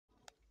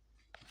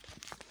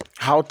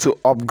How to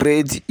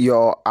upgrade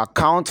your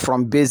account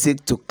from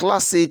basic to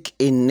classic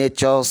in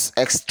nature's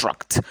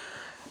extract.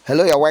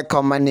 Hello, you're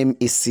welcome. My name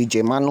is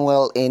CJ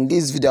Manuel. In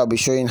this video I'll be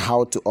showing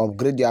how to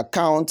upgrade your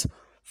account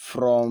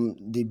from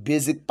the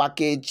basic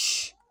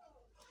package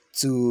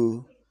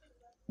to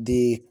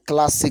the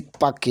classic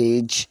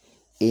package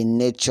in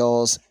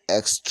nature's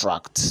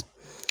extract.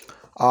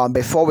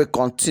 Before we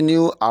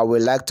continue, I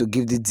would like to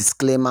give the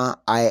disclaimer: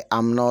 I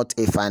am not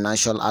a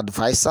financial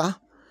advisor.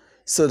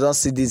 So don't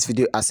see this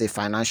video as a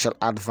financial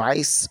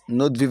advice.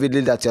 Note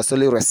vividly that you're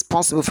solely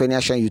responsible for any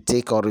action you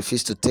take or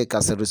refuse to take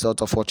as a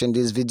result of watching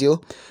this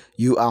video.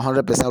 You are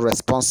 100%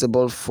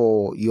 responsible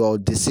for your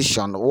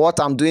decision. What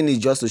I'm doing is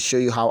just to show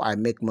you how I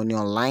make money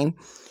online.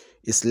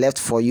 It's left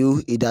for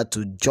you either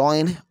to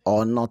join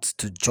or not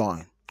to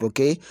join.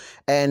 Okay?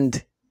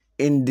 And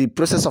in the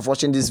process of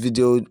watching this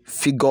video,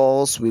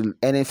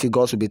 any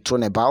figures will be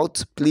thrown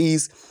about.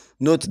 Please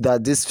note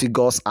that these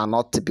figures are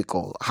not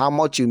typical. How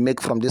much you make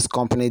from this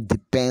company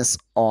depends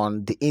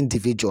on the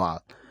individual.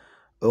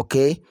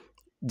 Okay,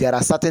 there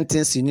are certain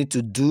things you need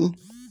to do.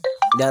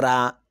 There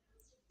are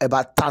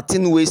about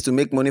 13 ways to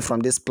make money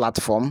from this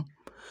platform.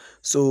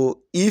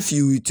 So if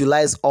you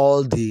utilize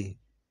all the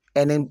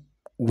earning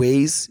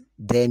ways,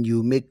 then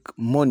you make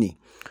money.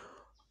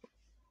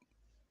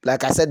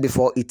 Like I said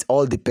before, it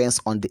all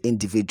depends on the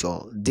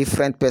individual.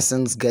 Different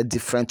persons get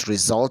different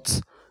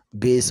results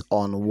based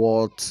on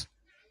what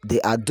they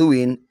are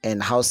doing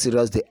and how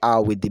serious they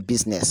are with the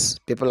business.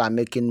 People are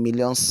making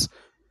millions.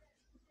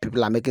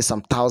 People are making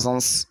some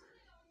thousands.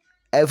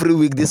 Every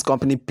week, this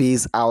company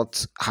pays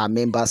out her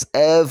members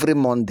every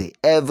Monday.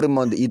 Every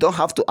Monday. You don't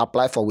have to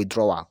apply for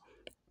withdrawal.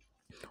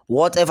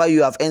 Whatever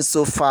you have earned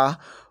so far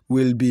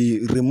will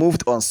be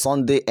removed on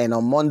Sunday, and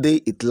on Monday,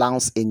 it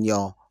lands in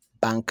your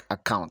bank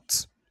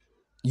account.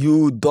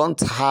 You don't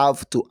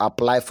have to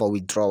apply for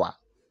withdrawal.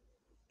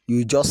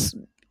 It's just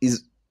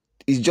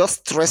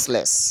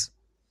stressless.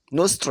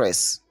 No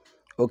stress.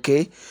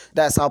 Okay,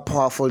 that's how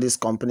powerful this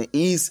company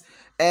is.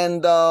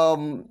 And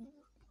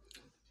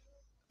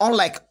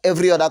unlike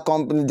every other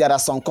company, there are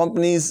some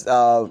companies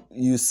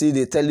you see,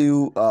 they tell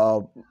you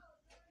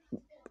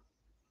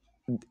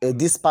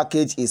this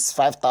package is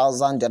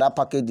 5,000, the other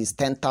package is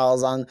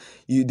 10,000.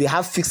 They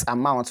have fixed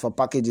amounts for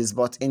packages,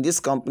 but in this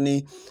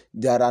company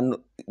there are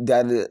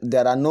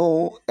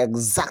no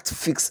exact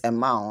fixed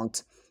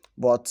amount,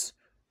 but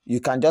you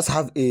can just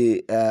have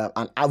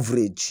an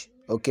average.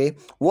 Okay,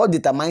 what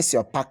determines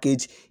your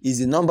package is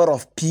the number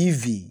of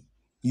PV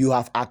you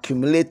have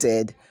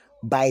accumulated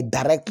by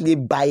directly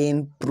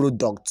buying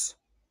products,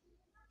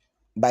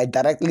 by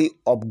directly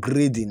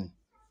upgrading.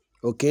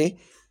 Okay,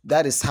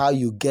 that is how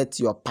you get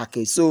your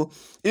package. So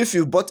if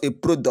you bought a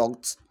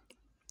product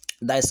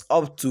that is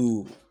up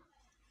to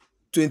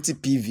 20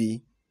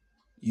 PV,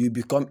 you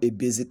become a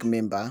basic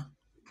member.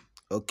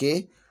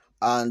 Okay,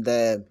 and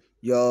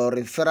your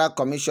referral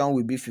commission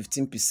will be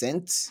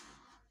 15%.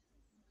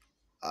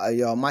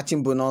 Your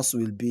matching bonus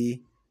will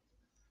be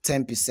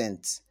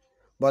 10%.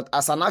 But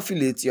as an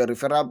affiliate, your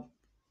referral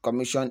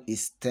commission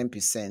is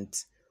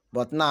 10%.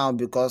 But now,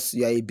 because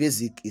you are a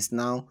basic, it's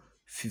now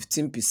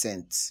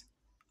 15%.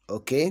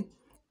 Okay.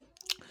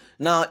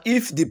 Now,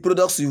 if the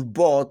products you've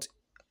bought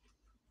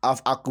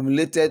have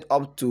accumulated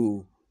up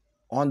to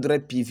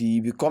 100 PV,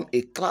 you become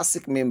a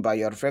classic member.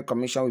 Your referral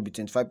commission will be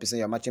 25%.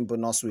 Your matching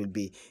bonus will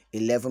be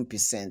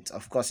 11%.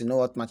 Of course, you know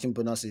what matching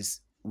bonus is.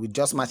 With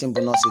just matching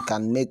bonus, you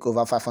can make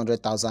over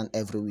 500,000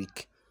 every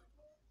week.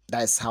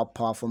 That's how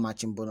powerful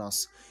matching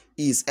bonus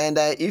is. And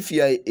if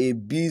you are a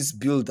biz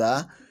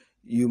builder,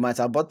 you might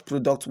have bought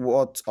product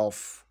worth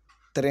of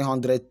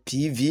 300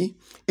 PV.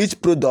 Each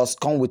product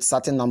comes with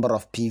certain number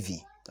of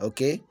PV.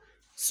 Okay,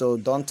 so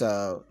don't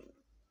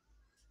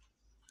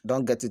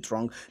get it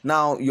wrong.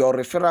 Now, your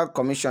referral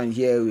commission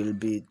here will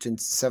be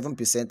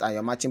 27%, and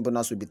your matching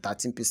bonus will be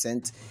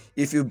 13%.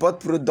 If you bought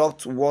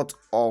product worth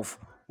of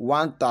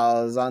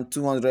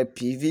 1,200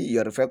 PV,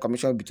 your referral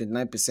commission will be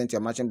 29%, your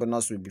matching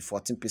bonus will be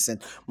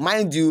 14%.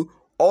 Mind you,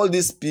 all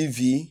this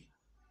PV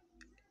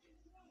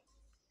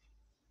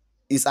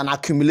is an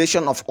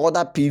accumulation of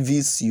other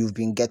PVs you've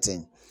been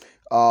getting.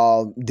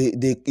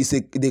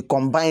 They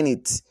combine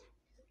it.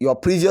 Your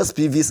previous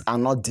PVs are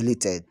not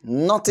deleted.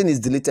 Nothing is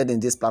deleted in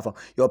this platform.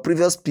 Your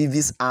previous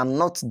PVs are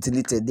not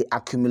deleted. They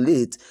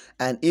accumulate,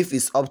 and if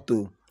it's up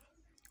to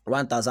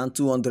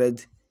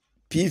 1,200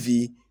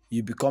 PV,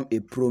 you become a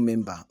pro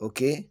member.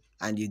 Okay,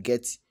 and you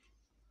get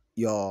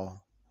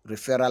your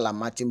referral and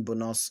matching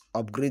bonus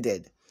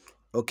upgraded.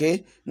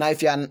 Okay, now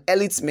if you're an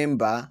elite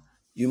member,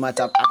 you might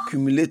have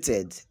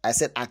accumulated, I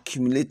said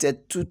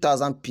accumulated,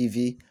 2,000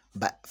 PV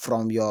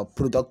from your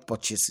product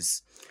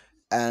purchases,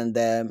 and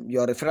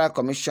your referral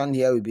commission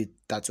here will be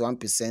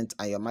 31%,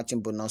 and your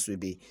matching bonus will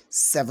be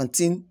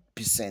 17%.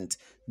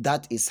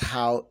 That is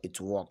how it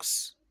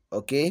works.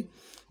 Okay,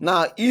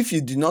 now if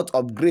you do not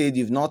upgrade,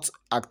 you've not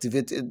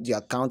activated the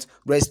account,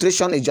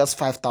 registration is just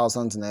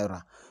 5,000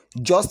 naira.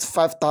 Just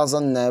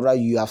 5,000 naira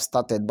you have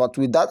started. But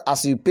with that,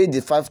 as you pay the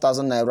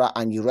 5,000 naira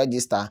and you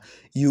register,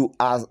 you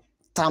are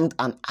termed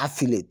an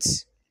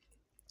affiliate.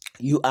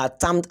 you are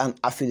termed an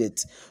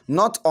affiliate.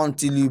 Not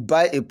until you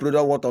buy a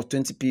product worth of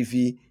 20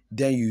 PV,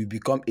 then you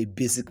become a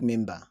basic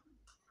member.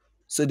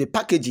 So the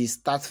packages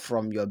start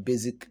from your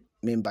basic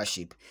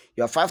membership.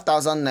 Your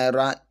 5,000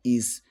 naira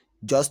is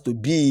just to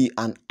be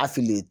an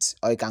affiliate,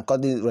 or you can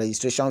call it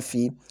registration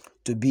fee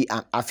to be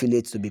an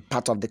affiliate, to be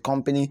part of the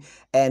company.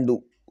 And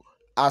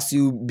as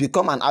you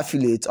become an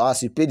affiliate, or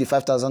as you pay the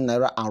 5,000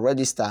 naira and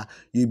register,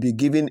 you'll be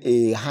given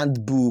a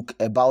handbook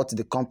about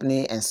the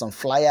company and some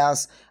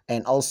flyers,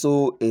 and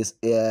also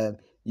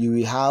you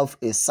will have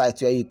a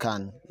site where you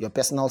can, your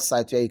personal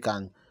site where you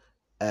can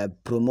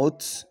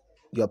promote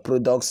your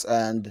products,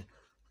 and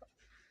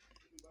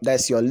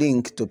that's your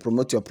link to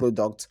promote your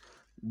product.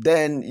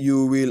 Then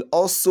you will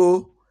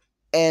also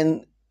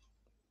earn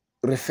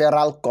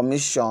referral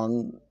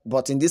commission,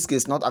 but in this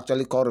case not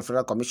actually called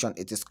referral commission,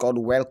 it is called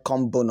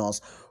welcome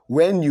bonus.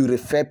 When you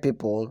refer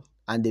people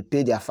and they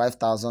pay their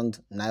 5,000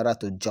 naira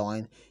to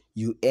join,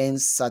 you earn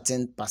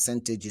certain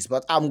percentages,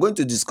 but I'm going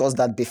to discuss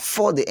that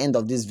before the end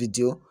of this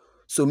video,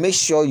 so make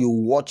sure you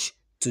watch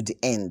to the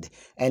end.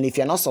 And if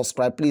you're not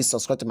subscribed, please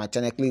subscribe to my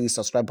channel. Click the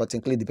subscribe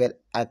button, click the bell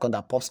icon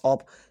that pops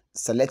up,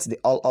 select the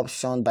all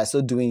option. By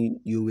so doing,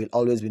 you will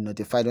always be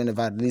notified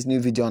whenever I release new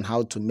video on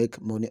how to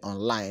make money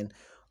online.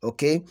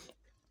 Okay,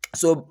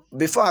 so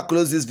before I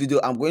close this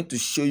video, I'm going to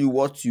show you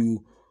what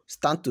you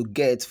stand to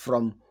get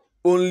from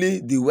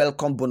only the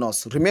welcome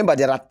bonus. Remember,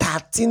 there are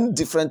 13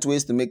 different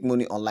ways to make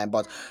money online,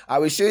 but I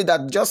will show you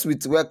that just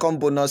with welcome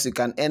bonus you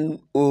can earn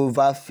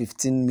over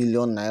 15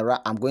 million naira.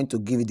 I'm going to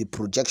give you the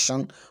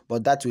projection,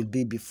 but that will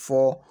be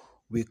before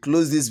we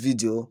close this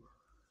video.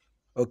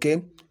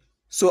 Okay,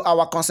 so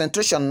our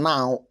concentration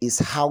now is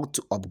how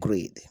to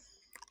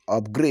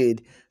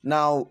upgrade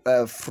now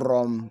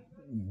from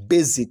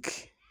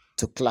basic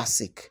to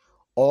classic,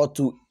 or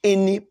to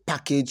any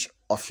package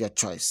of your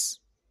choice.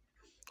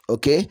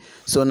 Okay,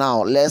 so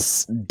now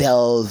let's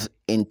delve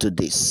into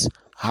this.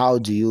 How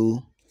do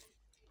you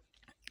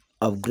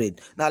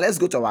upgrade? Now let's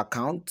go to our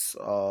account.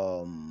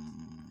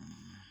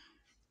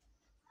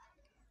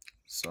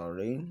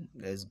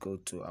 Let's go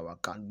to our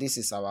account. This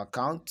is our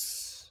account.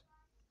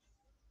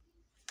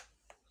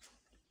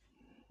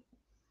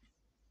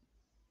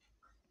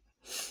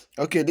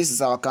 Okay, this is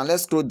our account.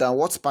 Let's scroll down.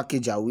 What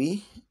package are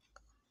we?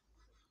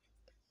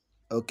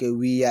 Okay,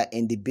 we are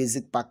in the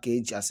basic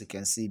package, as you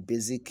can see,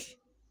 basic.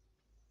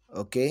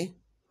 Okay,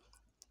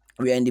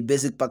 we are in the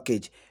basic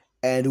package,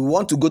 and we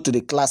want to go to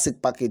the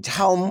classic package.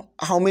 How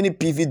many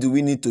PV do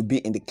we need to be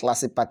in the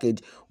classic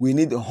package? We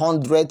need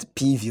 100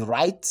 PV,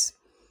 right?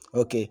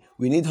 Okay,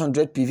 we need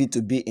 100 PV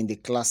to be in the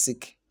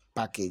classic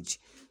package.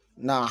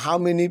 Now, how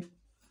many?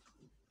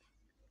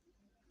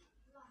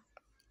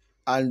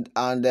 And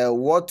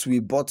what we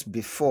bought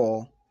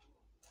before,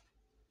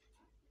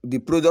 the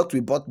product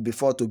we bought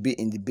before to be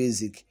in the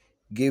basic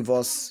gave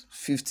us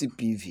 50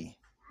 PV.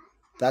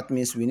 That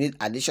means we need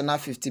additional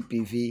 50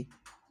 PV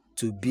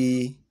to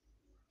be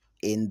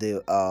in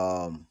the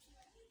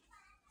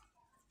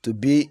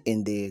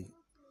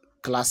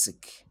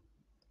classic.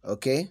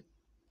 Okay,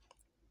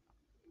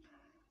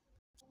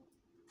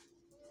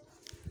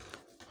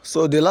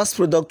 so the last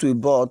product we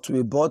bought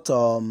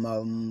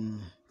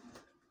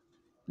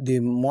the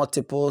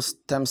multiple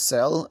stem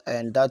cell,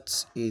 and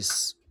that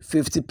is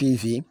 50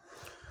 PV.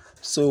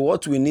 So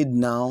what we need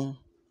now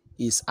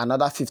is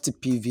another 50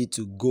 PV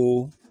to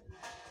go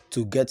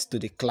to get to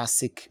the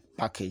classic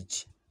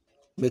package,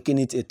 making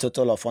it a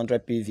total of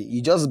 100 PV.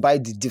 You just buy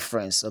the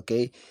difference.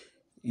 Okay,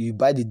 you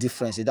buy the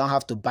difference. You don't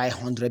have to buy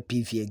 100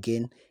 PV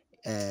again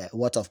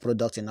worth of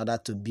product in order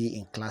to be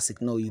in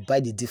classic. No, you buy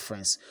the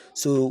difference.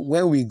 So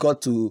when we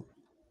got to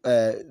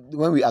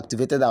when we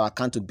activated our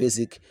account to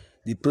basic,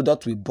 the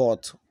product we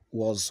bought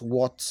was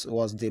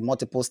the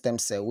multiple stem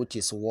cell, which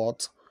is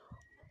worth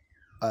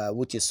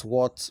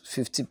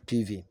 50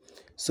 PV.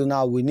 So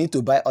now we need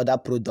to buy other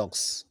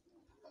products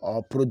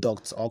or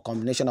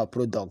combination of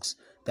products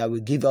that will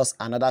give us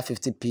another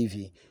 50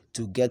 PV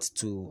to get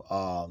to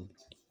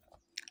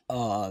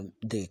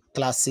the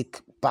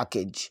classic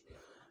package.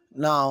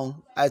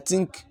 Now I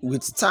think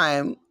with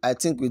time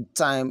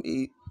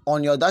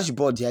on your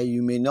dashboard here,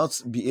 you may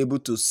not be able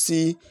to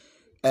see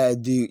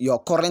your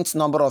current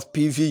number of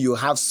PV you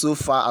have so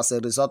far as a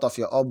result of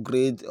your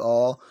upgrade,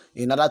 or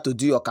in order to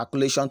do your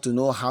calculation to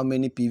know how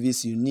many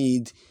PVs you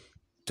need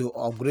to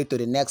upgrade to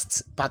the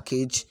next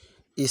package.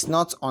 It's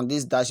not on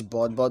this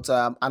dashboard, but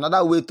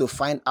another way to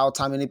find out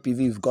how many PV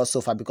you've got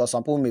so far, because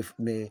some people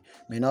may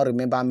not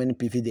remember how many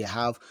PV they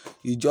have.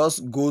 You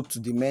just go to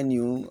the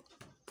menu.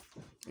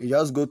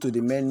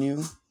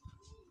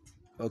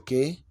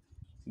 Okay,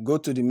 go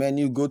to the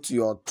menu, go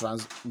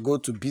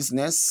to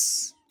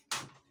business,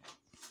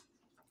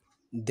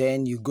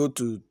 then you go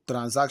to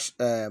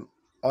transaction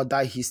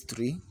order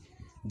history.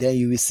 Then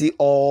you will see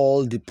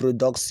all the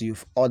products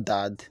you've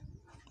ordered.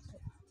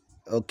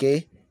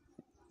 Okay,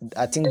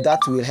 I think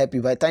that will help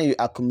you. By the time you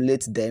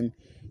accumulate them,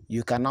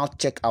 you can now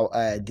check out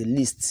the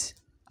list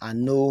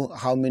and know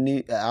how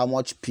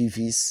much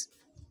PVs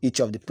each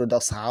of the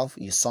products have.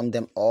 You sum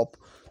them up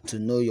to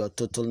know your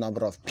total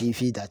number of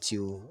PV that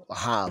you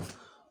have.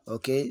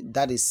 Okay,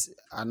 that is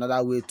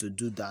another way to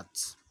do that.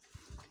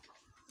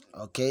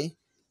 Okay,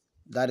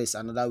 that is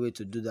another way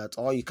to do that.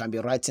 Or you can be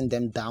writing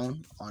them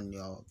down on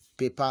your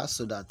paper,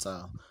 so that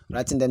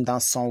writing them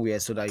down somewhere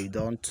so that you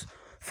don't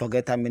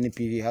forget how many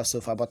PV you have so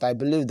far. But I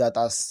believe that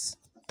as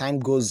time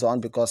goes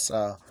on, because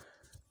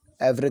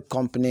every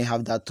company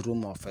have that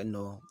room of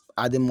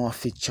adding more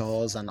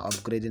features and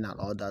upgrading and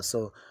all that.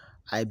 So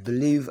I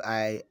believe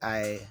I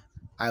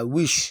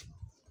wish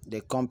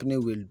the company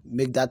will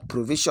make that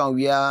provision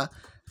where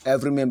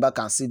every member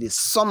can see the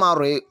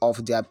summary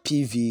of their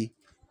PV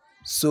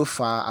so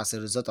far as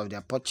a result of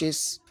their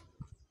purchase.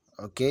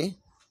 Okay,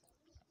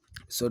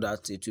 so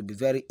that it will be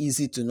very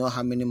easy to know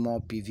how many more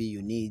PV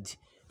you need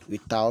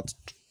without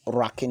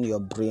racking your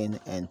brain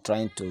and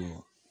trying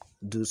to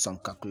do some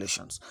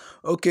calculations.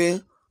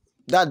 Okay,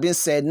 that being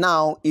said,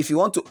 now if you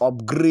want to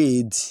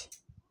upgrade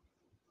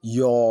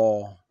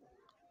your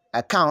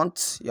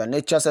account, your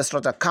Nature's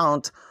Extract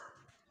account,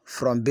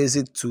 from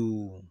basic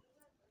to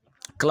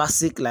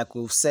classic, like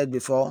we've said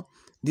before,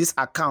 this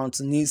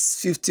account needs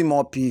 50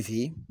 more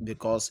PV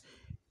because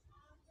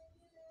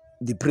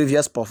the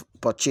previous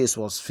purchase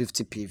was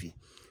 50 PV.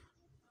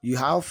 You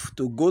have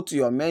to go to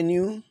your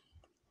menu.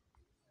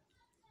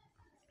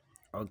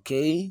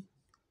 Okay,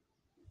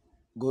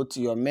 go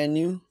to your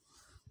menu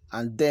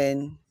and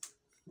then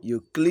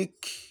you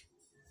click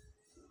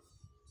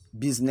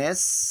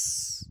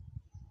business,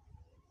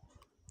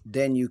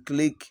 then you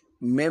click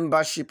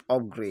membership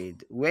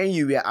upgrade. When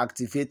you were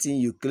activating,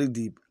 you click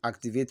the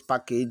activate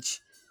package.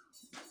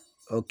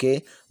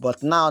 Okay,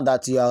 but now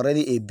that you are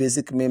already a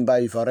basic member,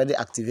 you've already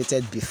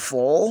activated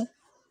before,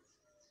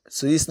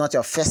 so it's not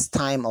your first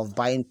time of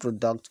buying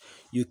product,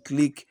 you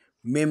click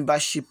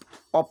membership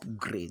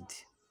upgrade.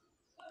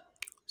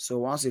 So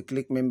once you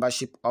click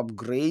membership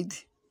upgrade,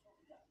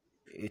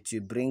 it will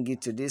bring you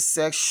to this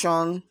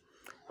section.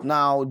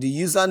 Now the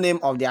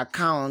username of the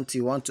account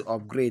you want to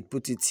upgrade,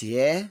 put it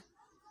here.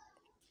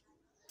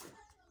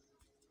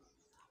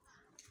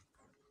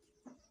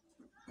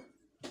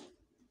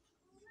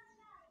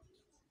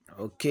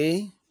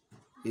 Okay,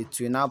 it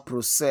will now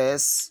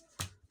process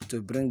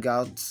to bring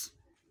out.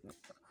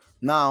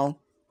 Now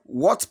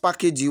what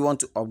package you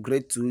want to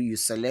upgrade to, you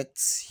select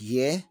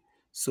here.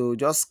 So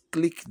just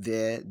click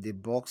there, the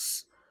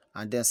box,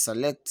 and then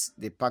select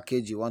the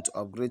package you want to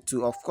upgrade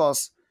to. Of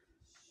course,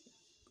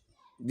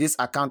 this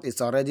account is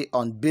already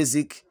on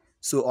basic,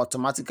 so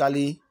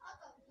automatically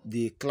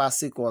the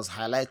classic was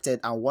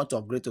highlighted and want to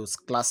upgrade to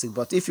classic.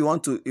 But if you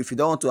don't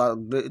want to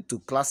upgrade to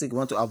classic, you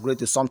want to upgrade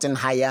to something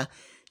higher,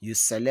 you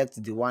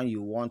select the one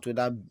you want,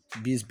 whether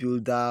Beast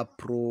Builder,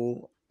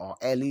 Pro or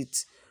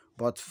Elite.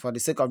 But for the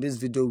sake of this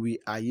video, we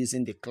are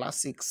using the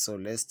classic, so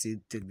let's still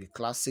take the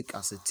classic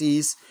as it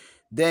is.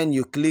 Then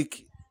you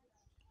click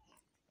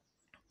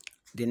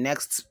the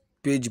next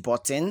page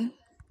button.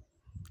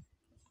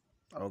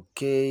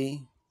 Okay,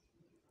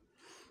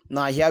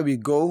 now here we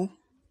go.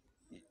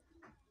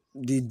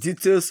 The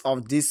details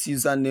of this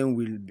username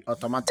will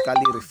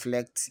automatically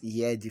reflect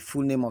here, the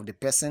full name of the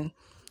person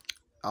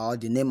or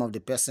the name of the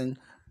person.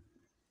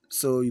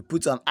 So you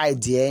put an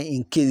idea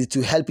in case it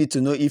will help you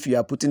to know if you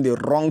are putting the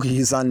wrong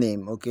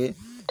username. Okay,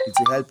 it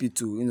will help you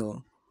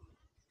to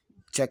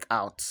check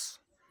out.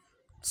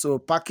 So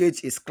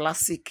package is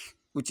classic,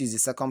 which is the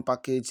second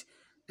package,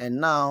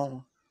 and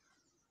now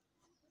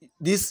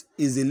this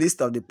is the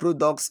list of the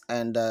products,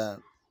 and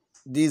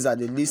these are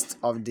the list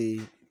of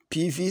the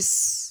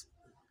PVs,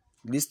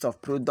 list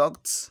of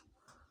products,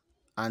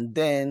 and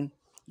then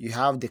you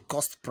have the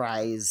cost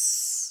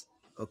price.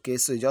 Okay,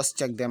 so just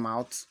check them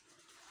out.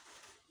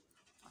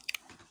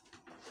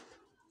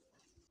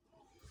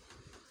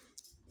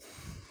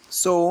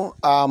 So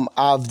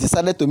I've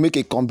decided to make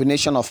a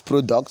combination of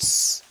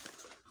products.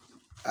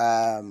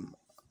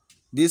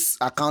 This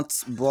account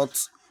bought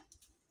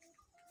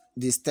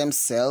the stem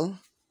cell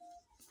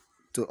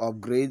to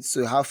upgrade, so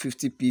you have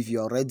 50 PV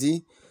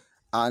already,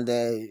 and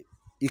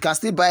you can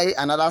still buy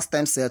another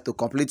stem cell to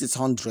complete its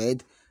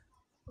 100.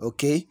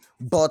 Okay,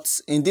 but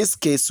in this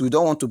case we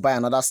don't want to buy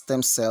another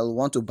stem cell, we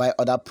want to buy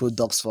other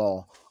products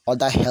for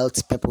other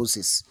health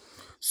purposes.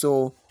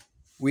 So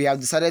we have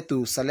decided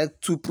to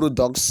select 2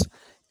 products,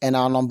 and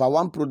our number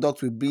 1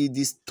 product will be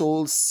this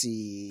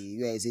Tulsi.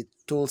 Where is it?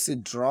 Tulsi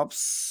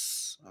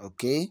drops.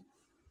 Okay,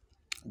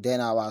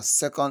 then our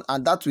second,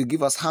 and that will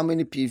give us how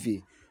many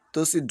PV?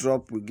 Tulsi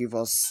drop will give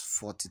us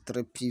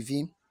 43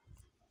 PV.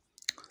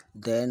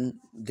 Then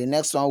the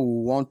next one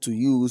we want to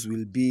use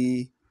will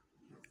be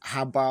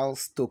Herbal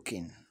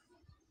token.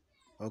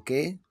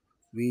 Okay,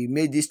 we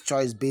made this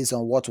choice based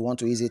on what we want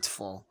to use it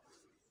for.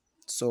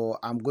 So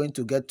I'm going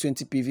to get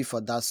 20 PV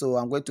for that, so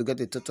I'm going to get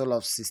a total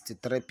of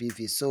 63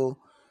 PV. So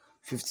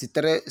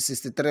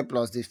 63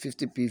 plus the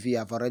 50 PV,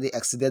 I've already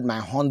exceeded my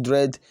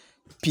 100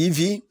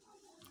 PV,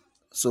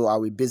 so I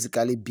will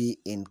basically be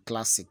in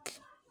classic.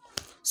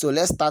 So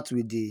let's start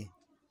with the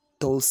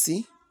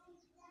Tulsi.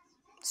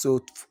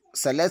 So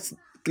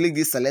click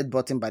this select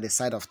button by the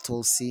side of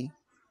Tulsi.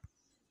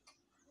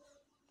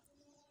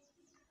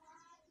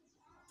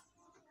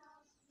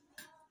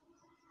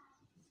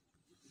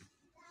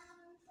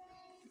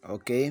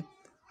 Okay,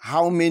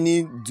 how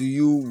many do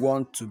you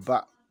want to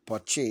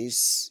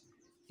purchase?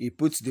 You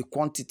put the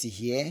quantity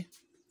here.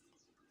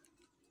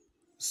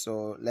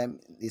 So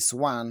it's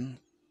 1,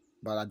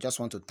 but I just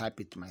want to type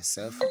it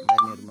myself.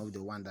 Let me remove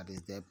the one that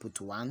is there.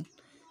 Put 1.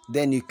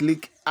 Then you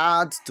click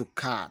add to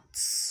cart.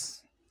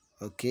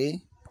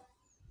 Okay,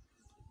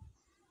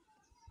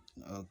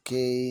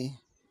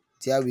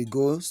 there we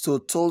go. So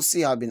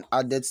Tulsi have been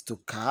added to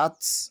cart.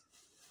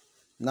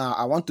 Now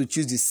I want to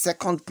choose the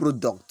second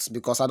product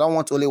because I don't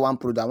want only one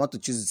product. I want to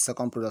choose the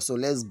second product. So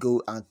let's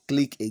go and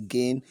click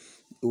again.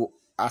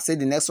 I said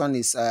the next one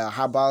is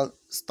Herbal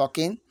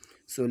stocking.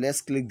 So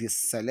let's click the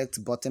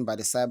select button by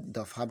the side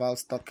of Herbal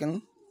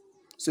stocking.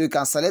 So you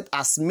can select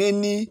as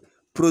many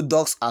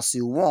products as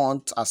you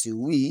want, as you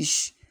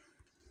wish.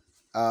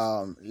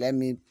 Let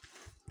me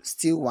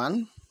steal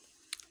one.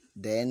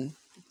 Then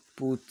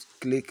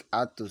click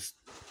add to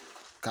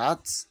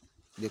cart.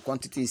 The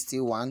quantity is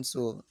still 1,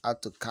 so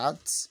add to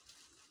cart.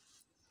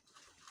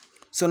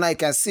 So now you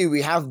can see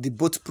we have the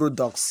both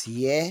products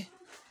here,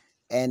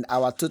 and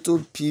our total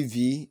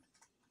PV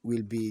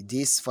will be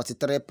this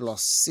 43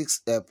 plus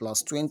 6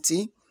 plus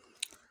 20.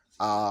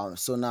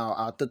 So now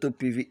our total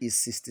PV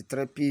is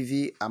 63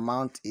 PV.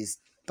 Amount is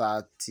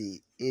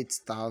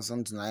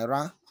 38,000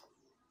 naira.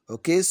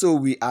 Okay, so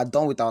we are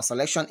done with our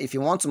selection. If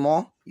you want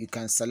more, you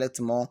can select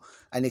more,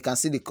 and you can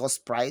see the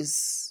cost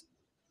price.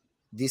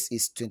 This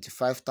is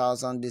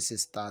 25,000. This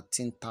is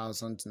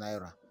 13,000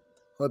 naira.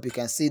 Hope you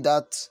can see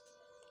that.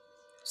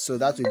 So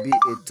that will be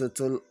a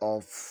total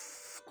of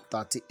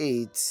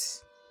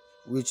 38,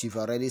 which you've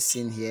already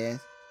seen here.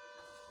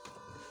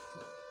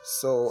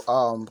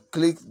 So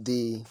click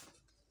the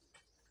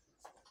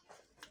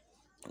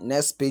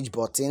next page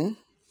button.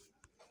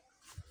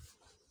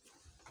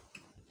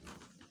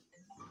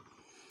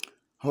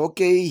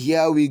 Okay,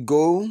 here we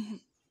go.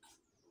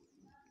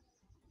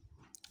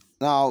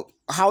 Now,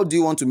 how do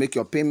you want to make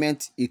your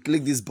payment? You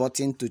click this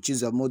button to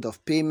choose your mode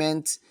of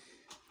payment.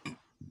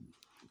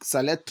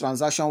 Select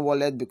transaction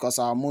wallet because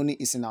our money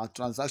is in our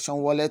transaction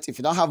wallet. If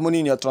you don't have money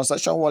in your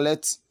transaction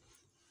wallet,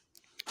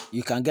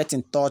 you can get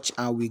in touch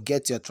and we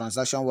get your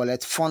transaction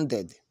wallet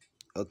funded.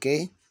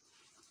 Okay,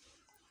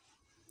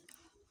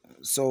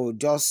 so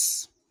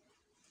just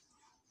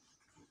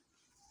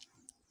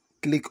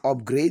click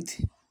upgrade.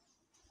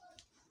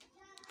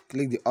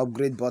 Click the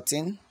upgrade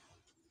button.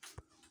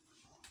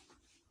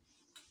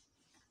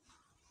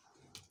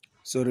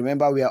 So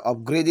remember, we are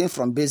upgrading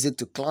from basic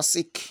to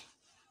classic.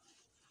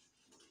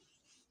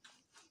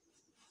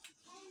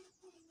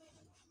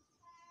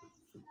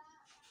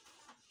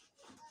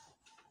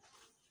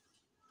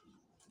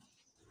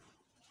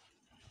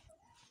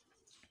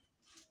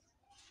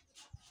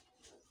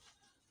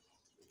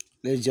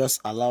 Let's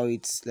just allow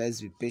it.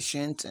 Let's be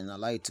patient and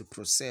allow it to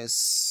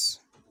process.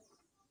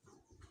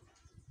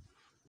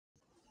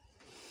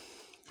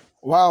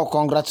 Wow,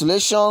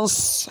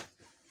 congratulations.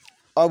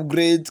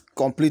 Upgrade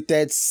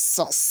completed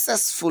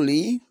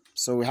successfully.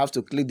 So we have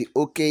to click the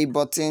OK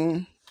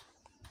button.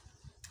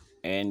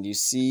 And you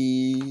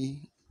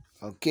see,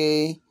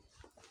 okay,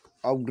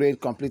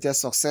 upgrade completed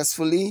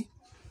successfully.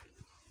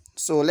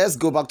 So let's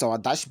go back to our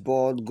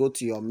dashboard. Go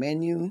to your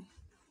menu.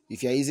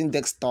 If you're using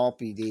desktop,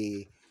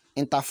 the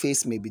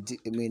interface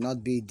may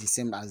not be the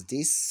same as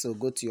this. So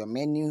go to your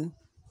menu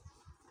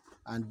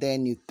and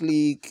then you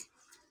click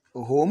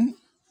home.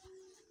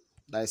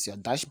 That is your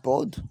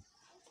dashboard.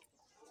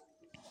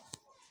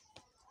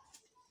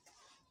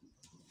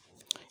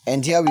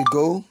 And here we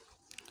go.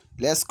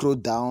 Let's scroll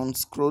down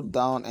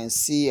and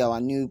see our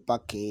new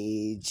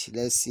package.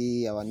 Let's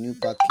see our new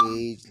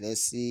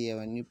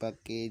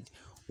package.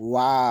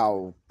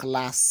 Wow,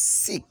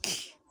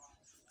 classic.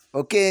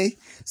 Okay,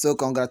 so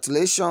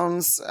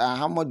congratulations.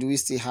 How much do we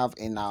still have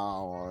in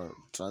our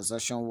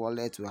transaction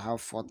wallet? We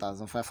have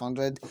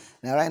 4,500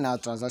 now right now.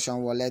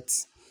 Transaction wallet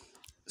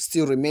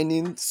still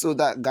remaining. So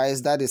that,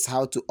 guys, that is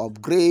how to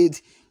upgrade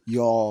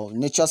your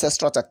Nature's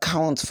Extract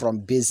account from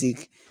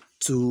basic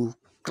to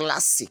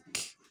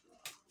classic.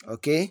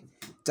 Okay,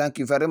 thank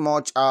you very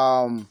much.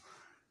 Now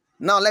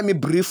let me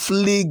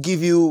briefly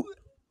give you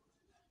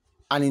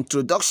an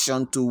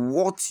introduction to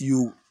what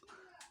you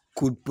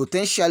could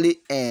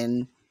potentially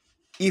earn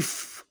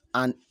if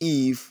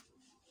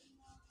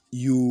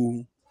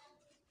you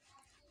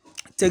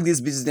take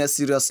this business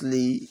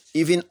seriously,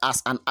 even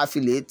as an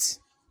affiliate.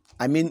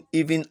 I mean,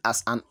 even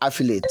as an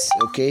affiliate.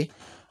 Okay,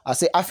 I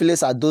say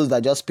affiliates are those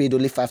that just paid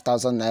only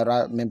 5,000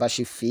 naira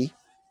membership fee.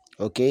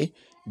 Okay,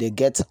 they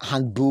get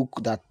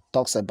handbook that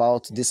talks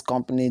about this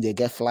company, they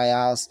get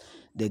flyers,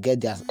 they get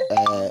their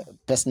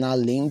personal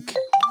link,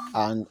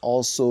 and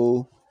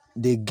also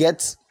they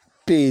get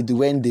paid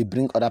when they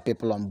bring other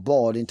people on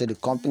board into the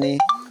company.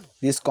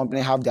 This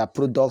company have their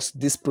products.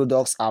 These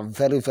products are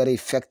very, very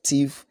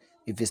effective.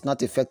 If it's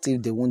not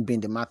effective, they won't be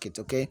in the market.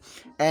 Okay,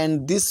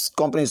 and this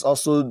company is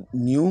also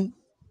new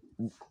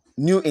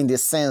in the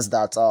sense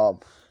that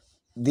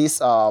this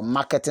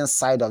marketing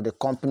side of the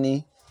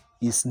company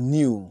is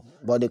new,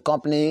 but the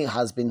company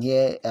has been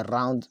here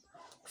around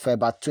for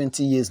about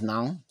 20 years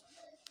now.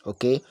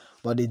 Okay,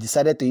 but they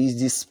decided to use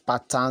this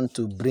pattern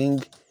to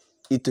bring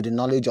it to the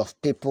knowledge of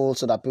people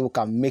so that people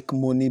can make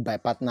money by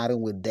partnering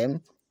with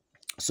them.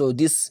 So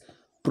this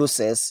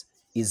process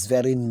is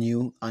very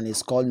new and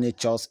it's called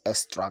nature's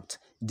extract.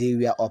 They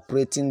were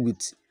operating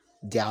with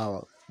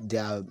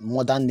their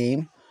modern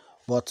name,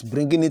 but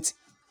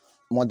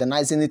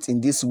modernizing it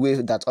in this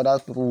way that other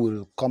people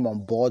will come on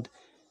board.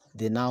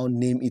 They now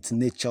name it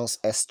nature's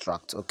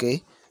extract.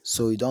 Okay,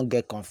 so you don't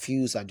get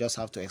confused. I just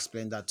have to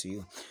explain that to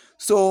you.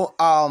 So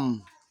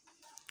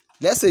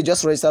let's say you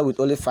just register with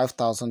only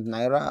 5,000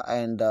 naira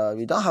and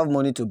you don't have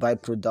money to buy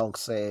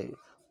products,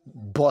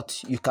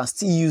 but you can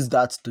still use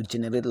that to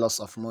generate lots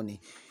of money.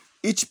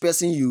 Each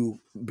person you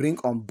bring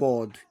on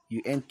board,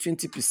 you earn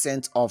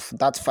 20% of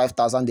that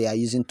 5,000 they are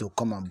using to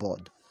come on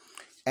board.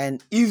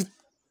 And if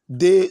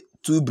they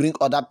too bring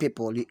other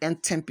people, you earn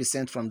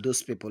 10% from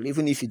those people,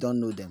 even if you don't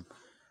know them.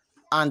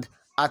 And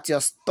at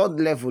your third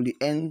level, you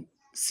earn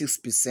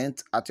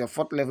 6%. At your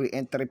fourth level, you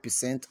earn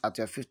 3%. At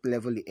your fifth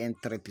level, you earn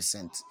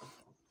 3%.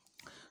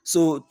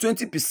 So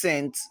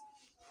 20%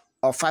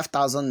 of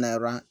 5,000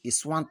 naira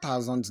is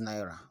 1,000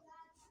 naira.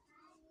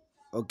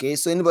 Okay,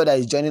 so anybody that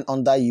is joining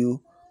under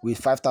you with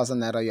 5,000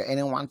 naira, you're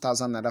earning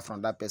 1,000 naira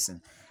from that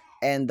person.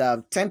 And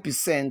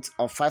 10%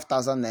 of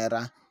 5,000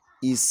 naira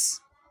is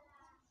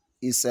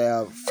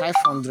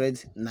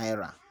 500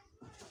 naira.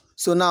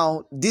 So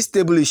now this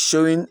table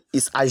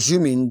is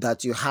assuming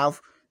that you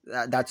have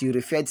that you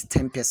referred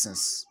 10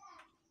 persons.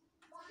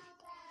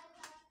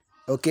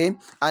 Okay,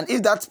 and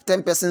if that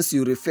 10 persons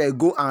you refer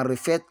go and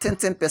refer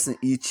 10 persons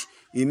each,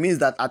 it means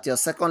that at your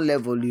second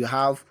level you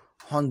have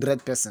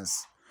 100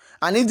 persons.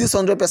 And if these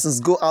 100 persons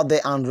go out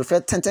there and refer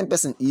 10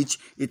 persons each,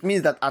 it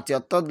means that at your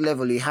third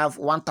level you have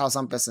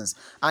 1,000 persons.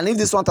 And if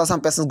these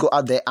 1,000 persons go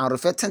out there and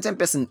refer 10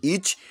 persons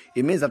each,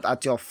 it means that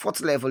at your fourth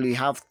level you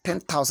have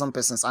 10,000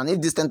 persons. And if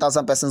these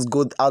 10,000 persons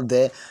go out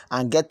there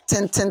and get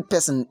 10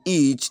 persons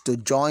each to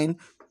join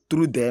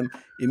through them,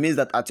 it means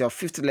that at your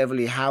fifth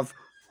level you have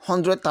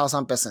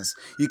 100,000 persons.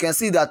 You can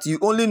see that you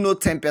only know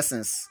 10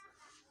 persons,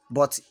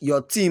 but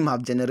your team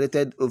have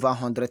generated over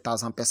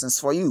 100,000 persons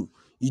for you.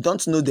 You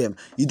don't know them.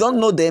 You don't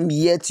know them,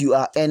 yet you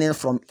are earning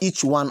from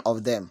each one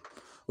of them.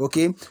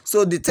 Okay,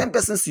 so the 10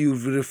 persons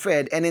you've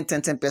referred, earning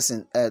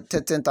 10,000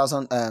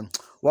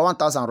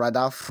 1,000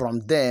 rather from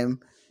them,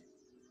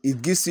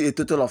 it gives you a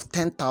total of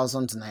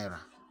 10,000 naira.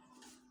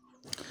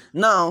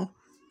 Now,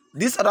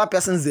 these other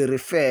persons they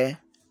refer,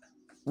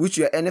 which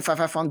you are earning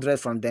 500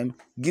 from them,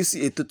 gives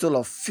you a total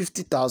of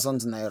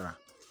 50,000 naira.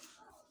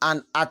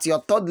 And at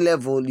your third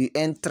level, you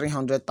earn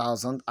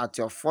 300,000. At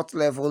your fourth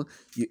level,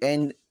 you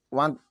earn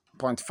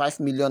 1.5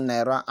 million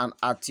naira. And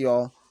at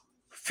your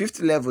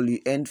fifth level,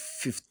 you earn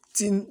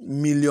 15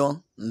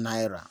 million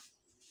naira.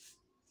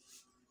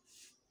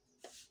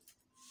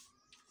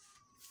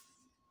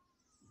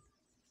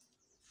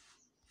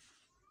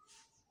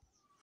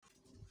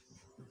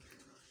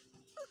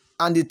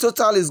 And the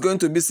total is going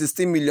to be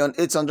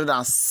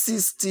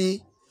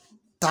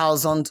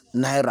 16,860,000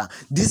 naira.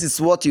 This is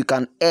what you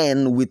can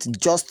earn with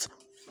just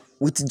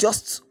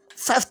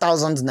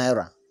 5,000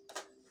 naira.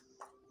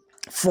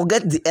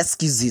 Forget the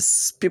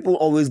excuses. People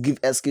always give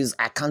excuses.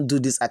 I can't do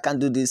this. I can't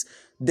do this.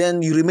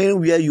 Then you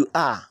remain where you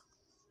are.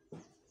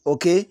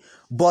 Okay?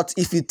 But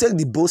if you take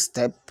the bold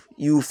step,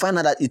 you will find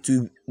out that it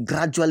will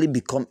gradually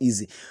become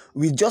easy.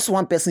 With just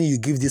one person, you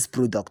give this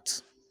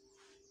product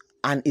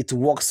and it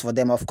works for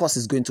them. Of course,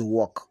 it's going to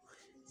work.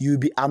 You'll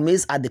be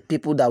amazed at the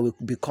people that will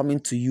be coming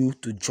to you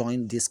to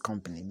join this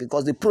company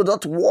because the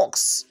product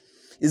works.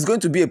 It's going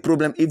to be a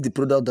problem if the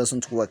product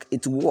doesn't work.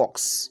 It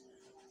works.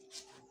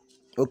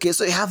 Okay,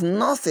 so you have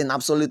nothing,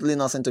 absolutely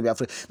nothing to be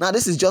afraid. Now,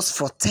 this is just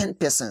for 10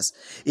 persons.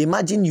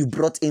 Imagine you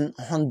brought in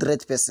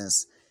 100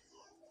 persons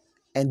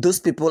and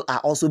those people are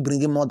also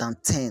bringing more than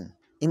 10.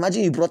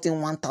 Imagine you brought in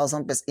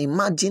 1,000 persons.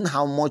 Imagine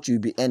how much you'll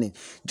be earning.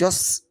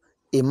 Just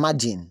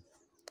imagine.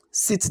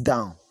 Sit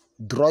down,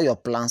 draw your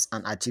plans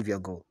and achieve your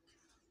goal.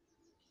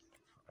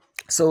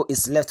 So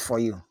it's left for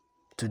you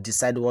to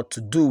decide what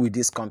to do with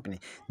this company.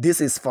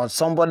 This is for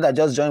somebody that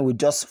just joined with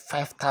just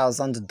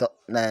 5,000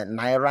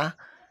 naira.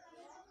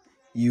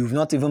 You've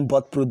not even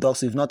bought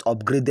products. You've not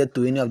upgraded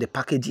to any of the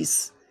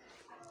packages.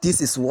 This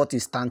is what you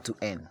stand to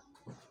earn.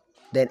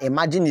 Then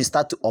imagine you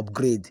start to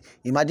upgrade.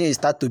 Imagine you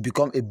start to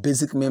become a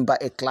basic member,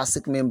 a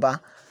classic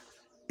member,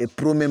 a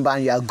pro member,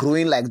 and you are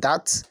growing like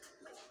that.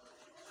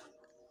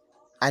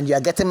 And you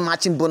are getting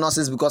matching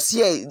bonuses because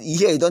here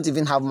you don't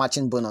even have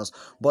matching bonus.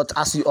 But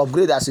as you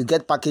upgrade, as you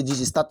get packages,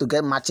 you start to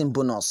get matching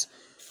bonus.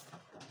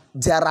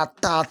 There are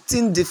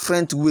 13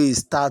 different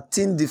ways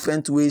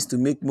to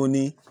make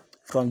money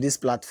from this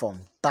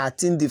platform.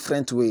 13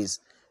 different ways.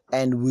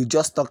 And we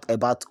just talked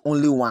about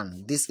only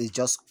one. This is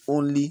just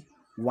only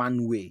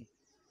one way.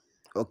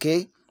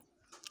 Okay?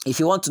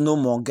 If you want to know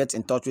more, get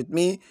in touch with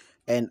me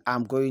and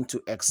I'm going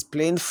to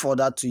explain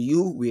further to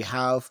you. We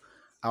have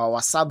our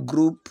WhatsApp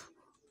group.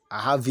 I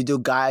have video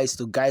guides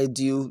to guide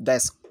you.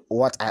 That's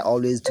what I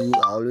always do.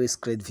 I always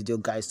create video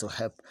guides to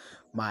help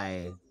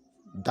my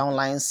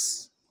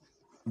downlines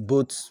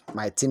both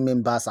my team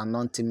members and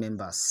non-team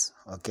members.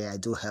 Okay, I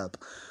do help.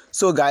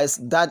 So guys,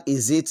 that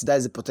is it. That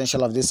is the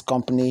potential of this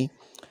company.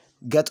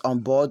 Get on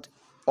board.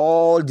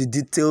 All the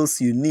details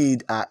you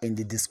need are in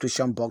the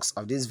description box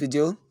of this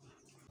video.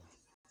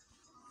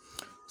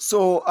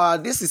 So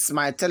this is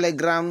my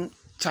Telegram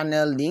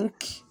channel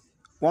link.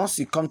 Once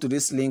you come to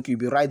this link, you'll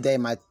be right there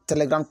in my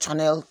Telegram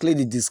channel. Click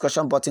the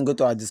discussion button, go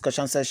to our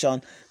discussion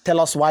session. Tell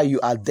us why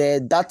you are there.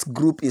 That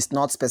group is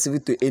not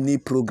specific to any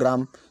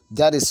program.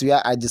 That is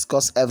where I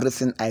discuss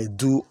everything I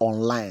do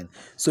online.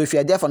 So if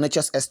you're there for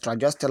Nature's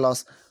Extract, just tell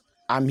us,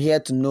 I'm here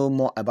to know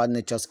more about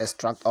Nature's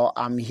Extract, or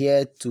I'm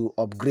here to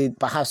upgrade.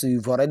 Perhaps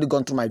you've already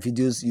gone through my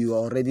videos. You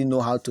already know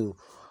how to,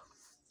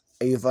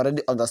 you've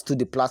already understood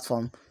the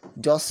platform.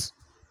 Just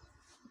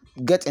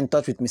get in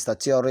touch with Mr.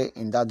 Theory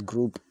in that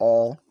group,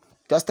 or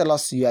just tell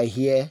us you are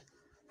here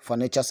for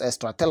Nature's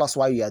Extract. Tell us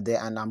why you are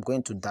there, and I'm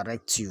going to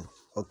direct you.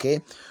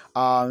 Okay.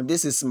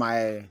 This is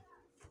my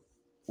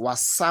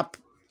WhatsApp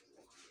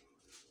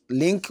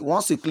link.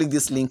 Once you click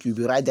this link, you'll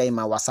be right there in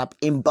my WhatsApp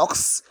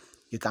inbox.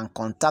 You can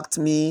contact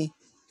me.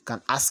 You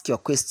can ask your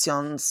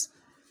questions.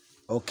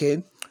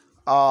 Okay.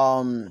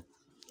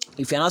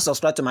 If you're not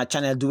subscribed to my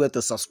channel, do it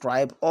to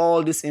subscribe.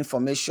 All this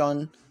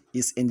information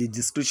is in the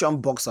description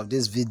box of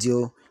this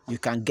video. You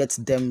can get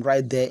them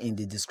right there in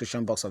the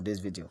description box of this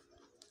video.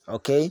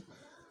 Okay.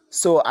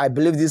 So I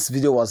believe this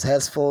video was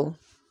helpful.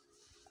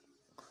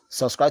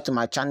 Subscribe to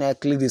my channel,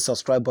 click the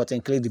subscribe button,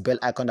 click the bell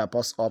icon that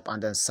pops up,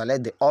 and then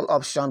select the all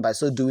option. By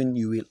so doing,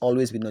 you will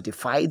always be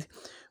notified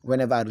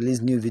whenever I release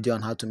new video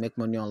on how to make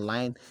money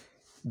online.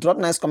 Drop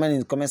nice comment in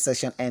the comment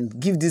section and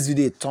give this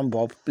video a thumb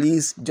up.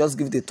 Please just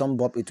give it a thumb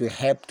up. It will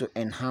help to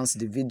enhance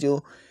the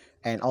video,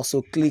 and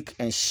also click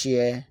and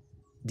share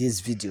this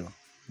video.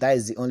 That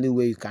is the only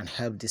way you can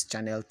help this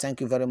channel.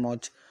 Thank you very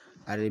much.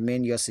 I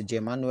remain your CJ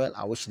Emmanuel.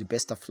 I wish you the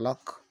best of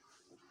luck.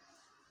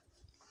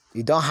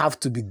 You don't have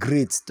to be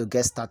great to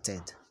get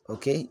started.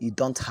 Okay, you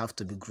don't have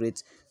to be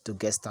great to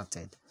get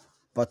started,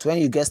 but when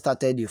you get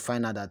started, you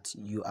find out that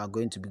you are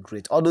going to be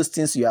great. All those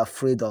things you are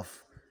afraid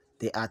of,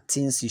 they are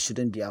things you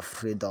shouldn't be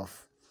afraid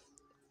of,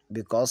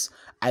 because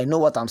I know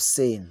what I'm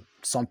saying.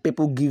 Some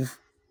people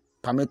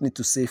permit me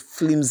to say,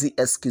 flimsy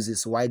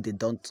excuses why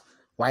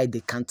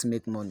they can't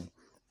make money.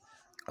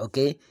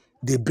 Okay,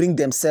 they bring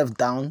themselves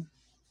down.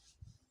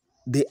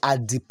 They are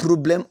the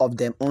problem of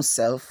their own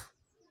self.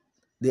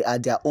 They are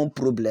their own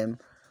problem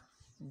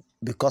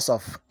because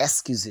of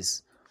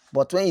excuses.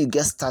 But when you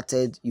get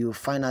started, you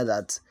find out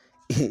that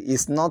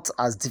it's not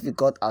as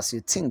difficult as you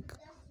think.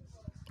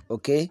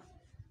 Okay?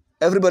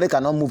 Everybody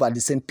cannot move at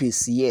the same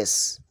pace,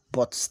 yes.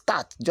 But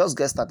just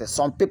get started.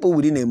 Some people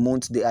within a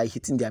month, they are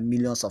hitting their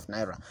millions of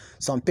naira.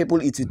 Some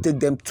people, it will take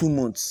them 2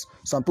 months.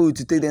 Some people, it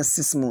will take them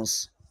 6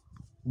 months.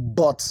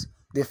 But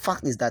the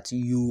fact is that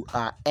you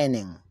are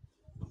earning.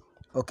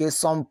 Okay,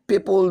 some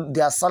people,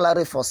 their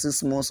salary for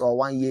 6 months or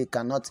 1 year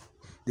cannot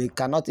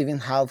even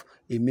have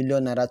 $1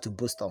 million naira to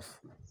boast of.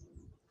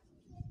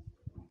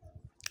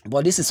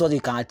 But this is what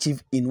you can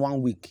achieve in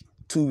 1 week,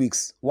 2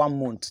 weeks, 1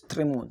 month,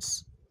 3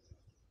 months.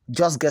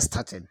 Just get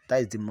started.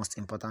 That is the most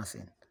important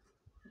thing.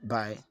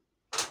 Bye.